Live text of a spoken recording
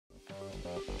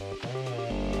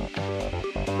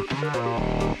Hey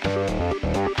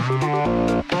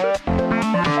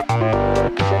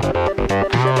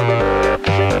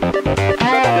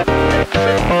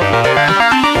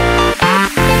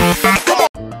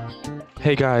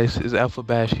guys, it's Alpha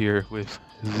Bash here with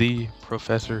the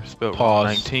Professor spelled wrong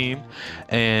 19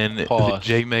 and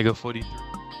J Mega 43.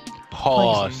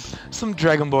 Pause. Some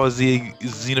Dragon Ball Z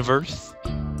XenoVerse.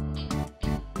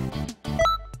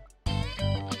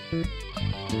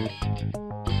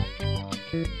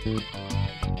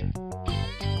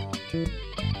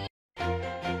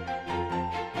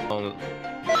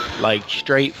 Like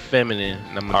straight feminine.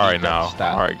 Alright now.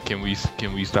 Alright, can we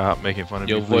stop making fun of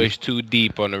your me, voice please? too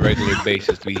deep on a regular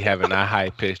basis to be having a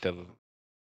high pitched of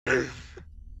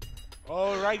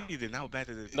Alrighty then, now back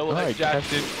to this. No, Alright,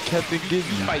 Captain you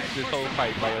fight this whole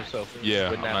fight by yourself.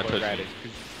 Yeah, with I'm not touching Radish,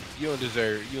 you don't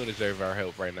deserve our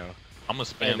help right now. I'm gonna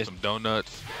spam some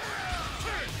donuts.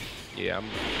 Yeah, I'm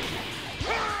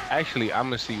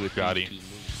gonna see what Got these him. two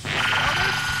moves.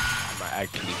 I'm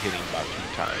actually hitting about 2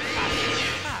 times.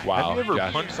 Wow. Have you ever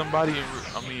Josh. punched somebody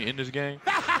in this game?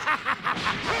 I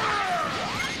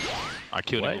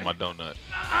killed him with my donut.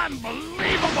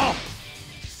 Unbelievable!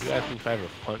 You asked me if I ever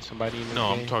punched somebody in this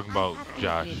No, game? I'm talking about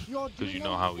Josh, because you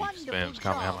know how he spams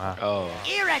Kamehameha. Oh.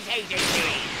 Irritating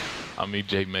me! I mean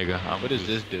J Mega. What does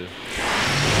this do?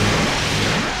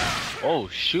 Oh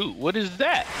shoot, what is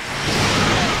that?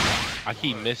 I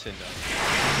keep missing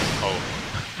though. Oh,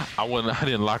 I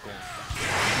didn't lock on.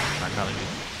 I kind of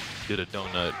just did a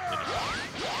donut.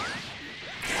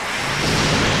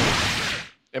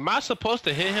 Am I supposed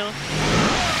to hit him?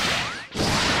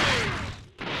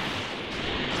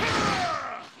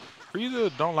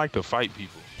 Frieza don't like to fight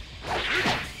people.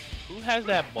 Who has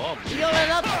that bomb? You're a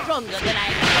lot stronger than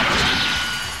I thought.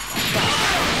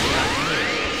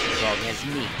 As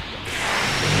me.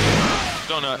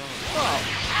 Donut. Oh,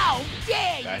 how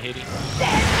dare you! I hit him. There's no way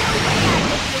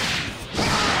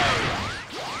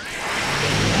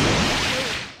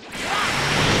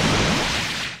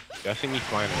I Y'all see me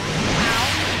flying around.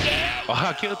 can Oh,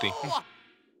 I killed him.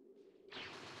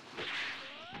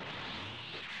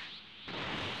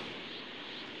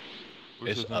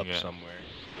 Where's It's this up thing at? somewhere.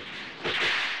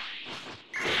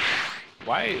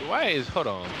 Why is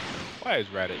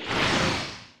Radish?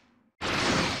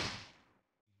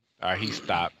 Alright, he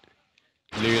stopped.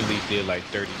 Literally did like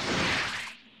 30 seconds.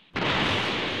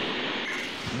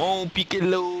 Mon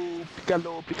Piccolo,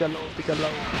 Piccolo, Piccolo, Piccolo.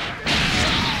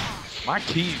 My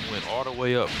key went all the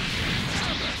way up.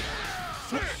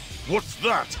 What's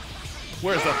that?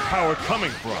 Where's that power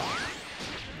coming from?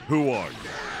 Who are you?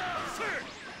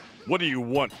 What do you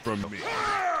want from me?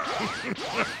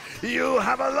 You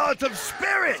have a lot of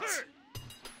spirit!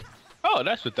 Oh,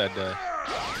 that's what that does.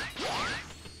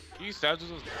 I'm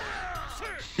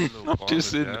just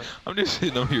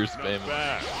sitting on here Not spamming.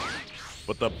 bad.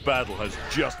 But the battle has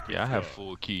just begun. Yeah, I have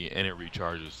full key and it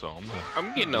recharges, so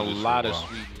I'm getting a do this for lot a of while.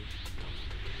 sweetness.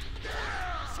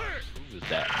 Who was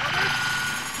that?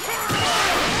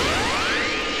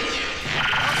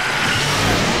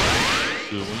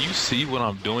 Dude, when you see what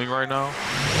I'm doing right now,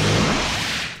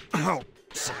 Oh,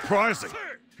 surprising.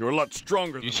 You're a lot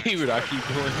stronger than You see what I keep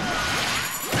doing?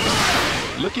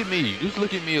 look at me. Just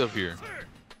look at me up here.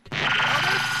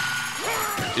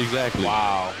 Exactly.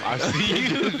 Wow, I see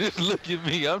you. Just look at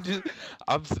me. I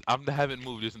haven't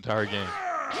moved this entire game.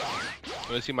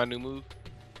 Wanna see my new move?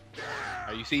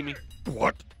 Oh, you see me?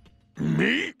 What?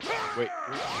 Me? Wait.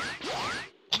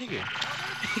 Nigga.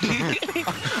 I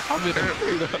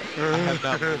have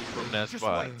not moved from that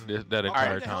spot that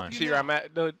entire time. See where I'm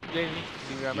at? No, Jamie.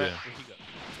 See where I'm at? Yeah. Where he go?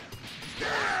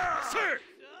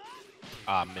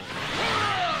 Ah, man.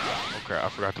 Okay, I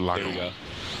forgot to lock There it. we go.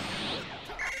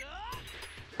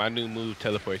 My new move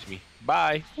teleports me.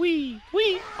 Bye. Wee.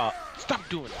 Stop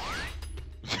doing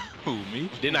that. Who, me?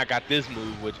 Then I got this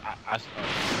move, which What?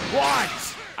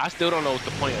 I still don't know what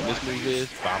the point of this move is,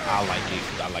 but I like it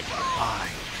because I like it.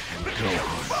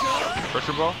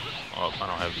 Pressure ball? Oh, I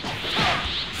don't have it.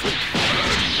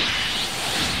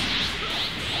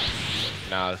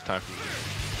 Now it's time for me.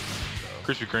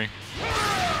 Krispy Kreme.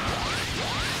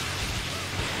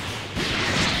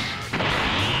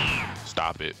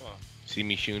 Stop it. See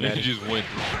me shooting He at it? just went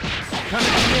through. Come to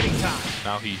committing time.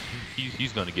 Now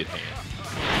he's gonna get hand.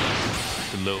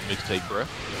 The little mixtape breath.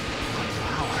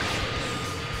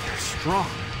 Strong.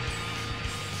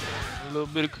 A little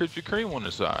bit of Krispy Kreme on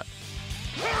the side.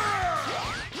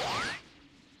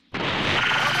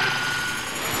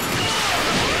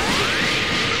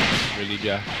 Really,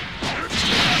 Josh?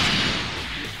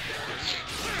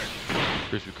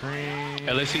 Krispy Kreme.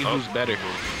 And let's see who's better.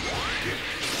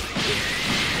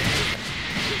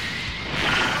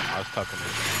 I talking to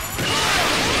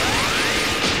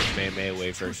May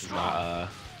versus my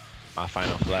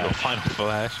Final Flash. Your Final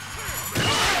Flash.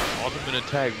 Ultimate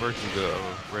attack versus a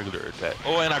regular attack.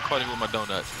 Oh, and I caught him with my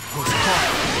donuts.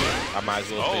 I might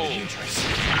as well finish.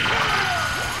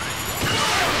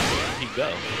 He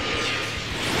go.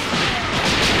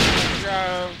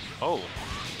 Oh.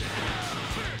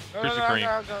 Krispy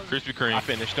Kreme. Krispy Kreme. I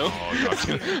finished though.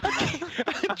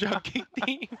 Oh, drop kick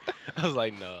team. I was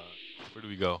like, no. Where do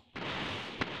we go?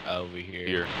 Over here.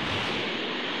 Here.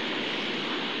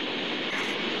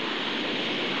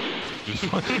 Just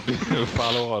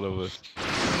follow all of us.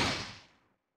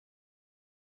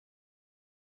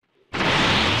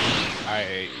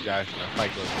 Alright, Josh, now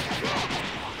fight goes.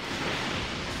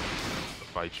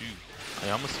 Fight you.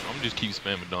 Hey, I'm just keep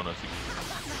spamming donuts.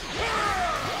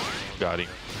 Got him.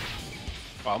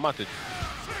 Oh, I'm about to.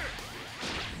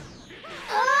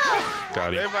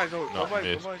 Got him. Everybody go. No,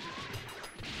 missed.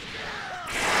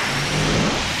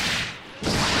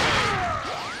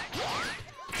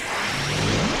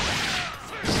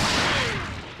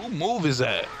 Who move is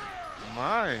that?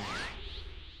 Mine.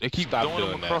 They keep Stop throwing them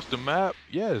doing across the map?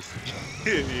 Yes.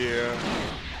 Yeah.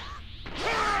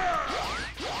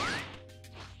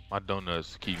 My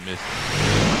donuts keep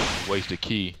missing. Waste a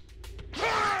key.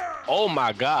 Oh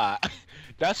my god.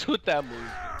 That's what that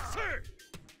move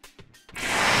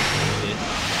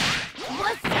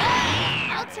What's up?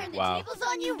 I'll turn the Wow. tables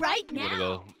on you right is. Wanna now.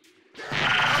 go?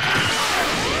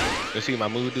 Let's see my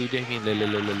move, dude. Jamie.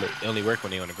 It only work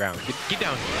when they on the ground. Get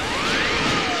down.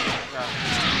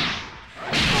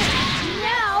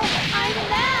 Now I'm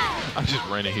mad. I just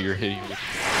ran in here hitting with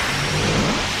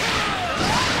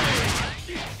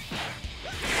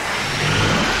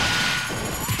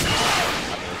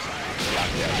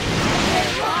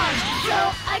So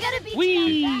I gotta be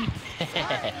Wee.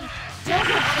 Don't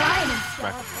go crying and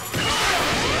stuff.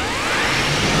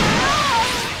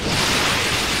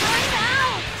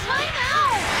 Time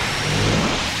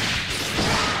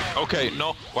out! Okay,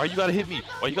 no. Why you gotta hit me?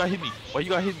 Why you gotta hit me? Why you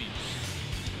gotta hit me?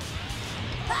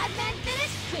 Bad man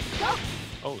finish. Quick go.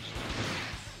 Oh.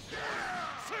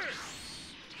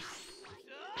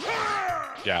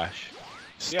 Josh,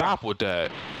 Stop with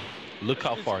that. look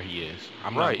how far he is.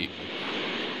 I'm Right.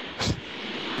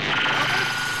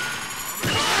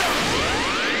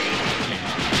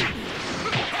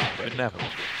 Never.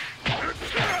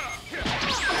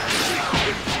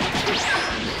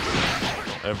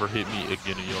 Don't ever hit me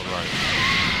again in your life.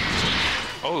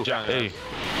 Oh, John, hey.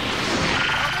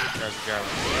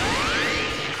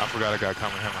 I forgot I got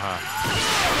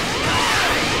Kamehameha.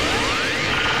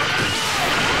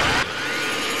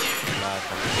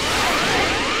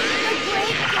 The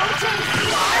great Goten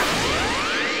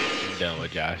I'm done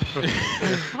with Josh. Oh,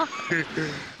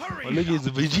 look, it's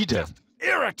a Vegeta.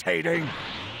 Irritating.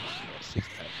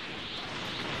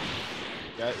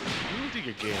 You think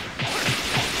you're gay?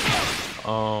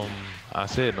 I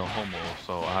said no homo,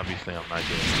 so obviously I'm not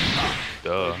gay.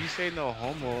 Duh. If you say no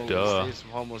homo, Duh. you say some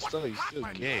homo stuff, you still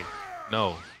gay.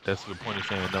 No, that's the point of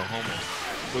saying no homo.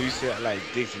 So you said like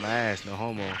dick's my ass, no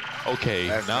homo. Okay,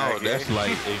 That's now not gay. that's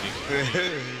like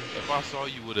if I saw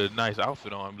you with a nice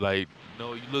outfit on, I'm like,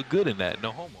 no, you look good in that.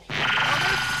 No homo.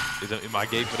 Am I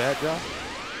gay for that, Josh?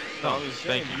 No, I'm just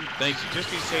saying, thank you. Thank you. Just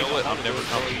be You saying know what? no I'm homo, never don't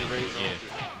complimenting raise you again.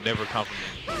 on- Never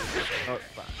complimenting you. Oh,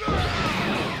 fine.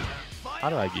 How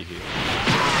did I get here?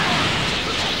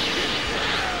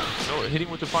 No, hit him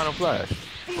with the final flash.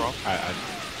 Bro. I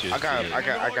just I got.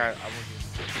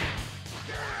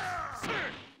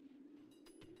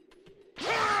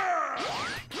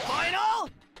 Final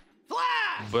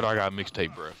flash. But I got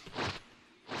mixtape breath.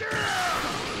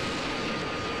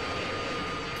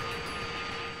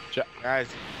 Guys,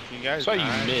 you guys. saw you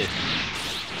mind? missed.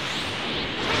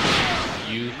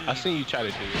 I seen you try to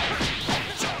do it.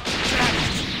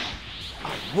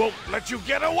 Won't let you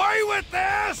get away with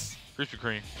this. Krispy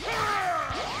Kreme.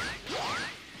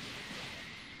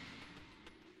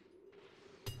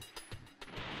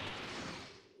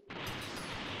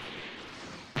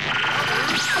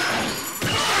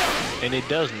 And it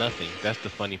does nothing. That's the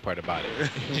funny part about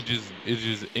it. It just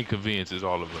inconveniences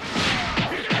all of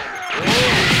us.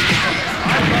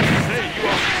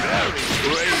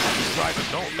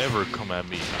 Don't ever come at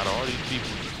me. Out of all these people,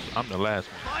 I'm the last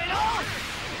one.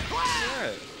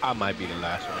 I might be the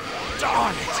last one.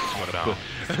 Darn it. Calm down.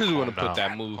 I just want to Calm put that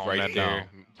down. move Calm right that there. down.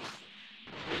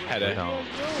 Had Right to, now.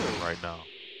 Right now.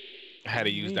 had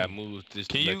to use that move just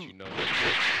to Can let you- you know.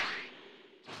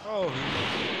 Oh,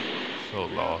 So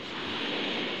lost.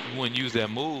 You wouldn't use that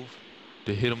move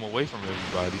to hit him away from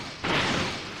everybody.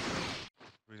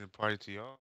 bring the party to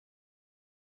y'all.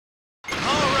 All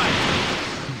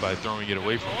right. by throwing it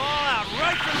away from All him. out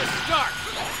right from the start.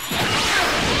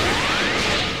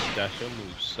 Josh, your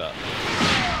moves suck.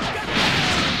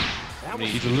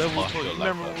 He's a level 20.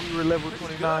 Remember when we were level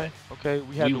 29? Okay,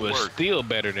 we had We to were work. still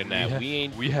better than that.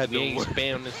 We had to ain't work.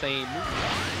 spam the same move.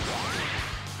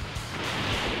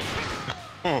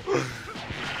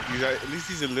 At least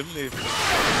he's eliminated.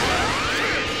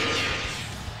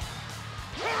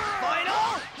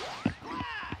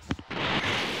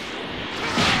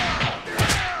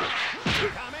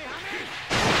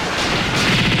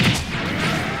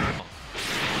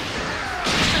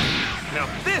 Now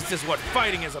this is what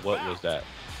fighting is about. What was that?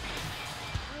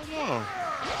 I don't know.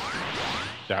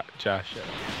 Josh, shut up.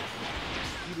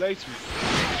 He likes me.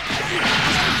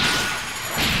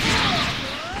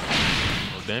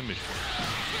 No damage.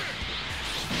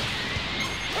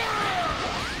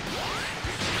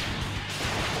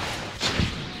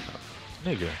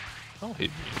 Nigga, don't hit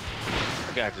me.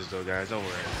 I got this though, guys. Don't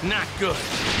worry. Not good.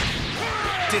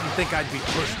 Didn't think I'd be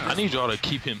pushed. I need y'all to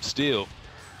keep him still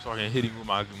so I can hit him with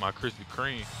my Krispy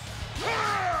Kreme.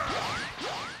 I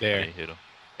There. didn't hit him.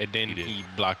 And then He did. he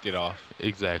blocked it off.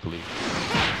 Exactly.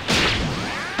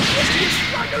 What are you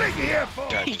struggling here for?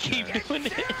 He keep doing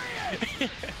it.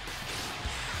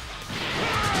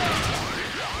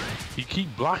 He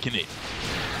keep blocking it.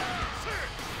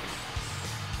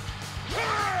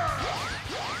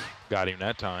 Got him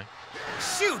that time.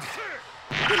 Shoot!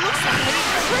 It looks like I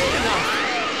didn't train enough.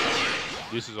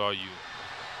 This is all you.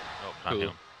 Nope, not Who?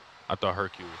 him. I thought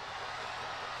Hercule.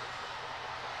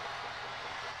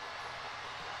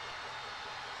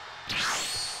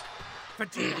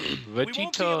 Vegeta. We won't be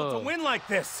able to Vegeta. win like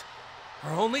this.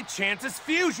 Our only chance is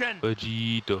fusion.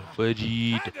 Vegeta,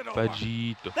 Vegeta,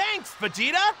 Vegeta. Thanks,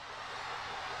 Vegeta.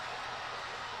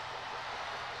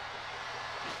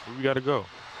 Where we gotta go?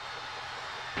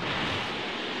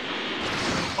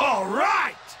 All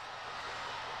right.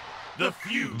 The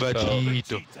fuse.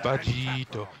 Vegeta,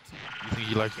 Vegeta. You think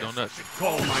he likes donuts?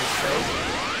 Call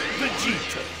myself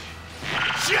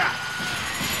Vegeta. Ja!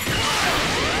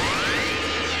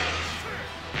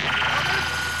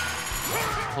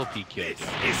 Hope he killed This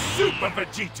you. is Super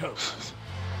Vegito.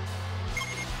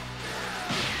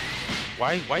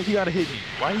 Why he gotta hit me?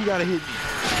 Why he gotta hit me?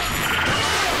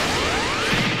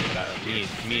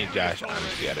 Me and Josh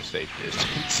honestly got a safe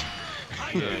distance.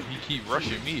 Yeah, he keep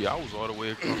rushing me. I was all the way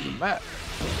across the map.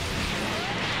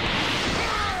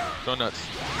 Donuts.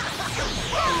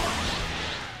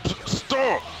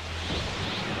 Stop!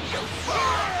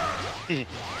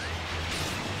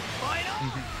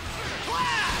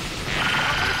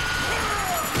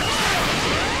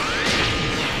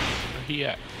 Where he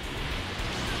at?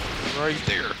 Right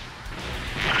there.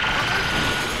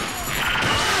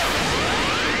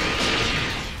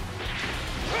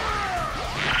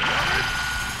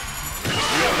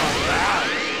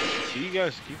 You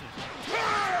guys keep it.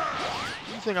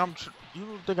 You think you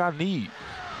don't think I need?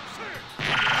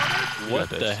 What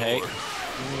that the heck? sword.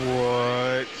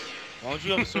 What? Why don't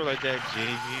you have a sword like that,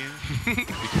 Javian?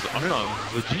 Because I'm not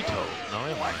Vegito. No,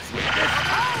 am I?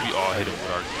 We all hit him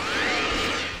with our.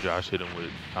 Josh hit him with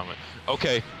comment.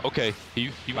 Okay.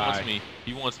 He wants Bye. me.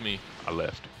 He wants me. I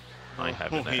left. I ain't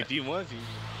having that. If he wants you.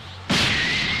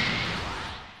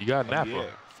 You got Nappa. Yeah.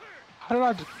 How did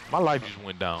I just, my life just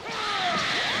went down.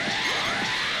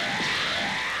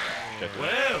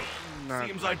 Well, Nah.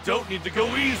 seems I don't need to go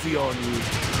easy on you.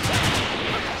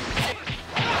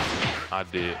 I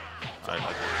did. I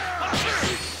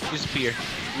Disappear.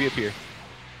 Reappear.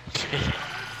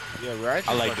 Yeah, right.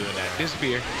 I like doing that.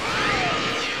 Disappear.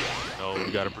 No,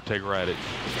 we gotta protect Raditz.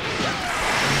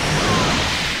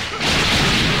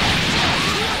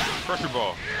 Pressure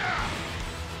ball.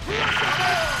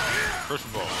 Pressure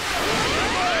ball.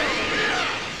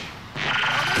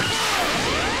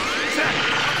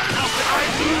 How can I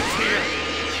lose here?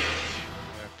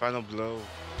 Final blow.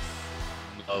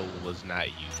 No, was not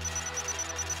you.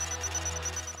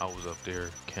 I was up there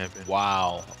camping.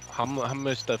 Wow. How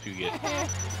much stuff you get?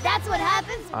 That's what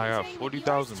happens when I you got train with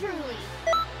 40,000. yours truly.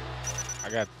 I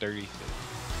got 36.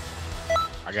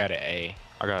 I got an A.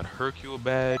 I got Hercule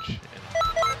badge,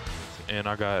 and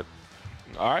I got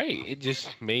Alright, it just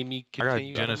made me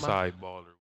continue. on my- genocide baller.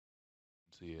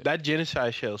 See it. That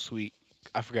genocide shell sweet.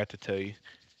 I forgot to tell you.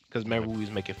 Because remember we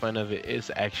was making fun of it. It's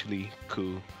actually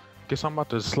cool. Guess I'm about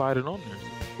to slide it on there.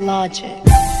 Logic.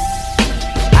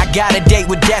 I got a date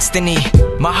with destiny.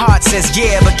 My heart says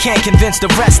yeah, but can't convince the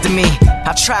rest of me.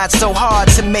 I tried so hard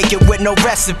to make it with no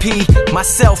recipe. My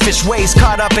selfish ways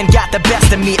caught up and got the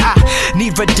best of me. I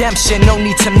need redemption, no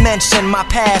need to mention my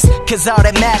past. Cause all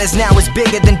that matters now is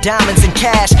bigger than diamonds and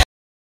cash.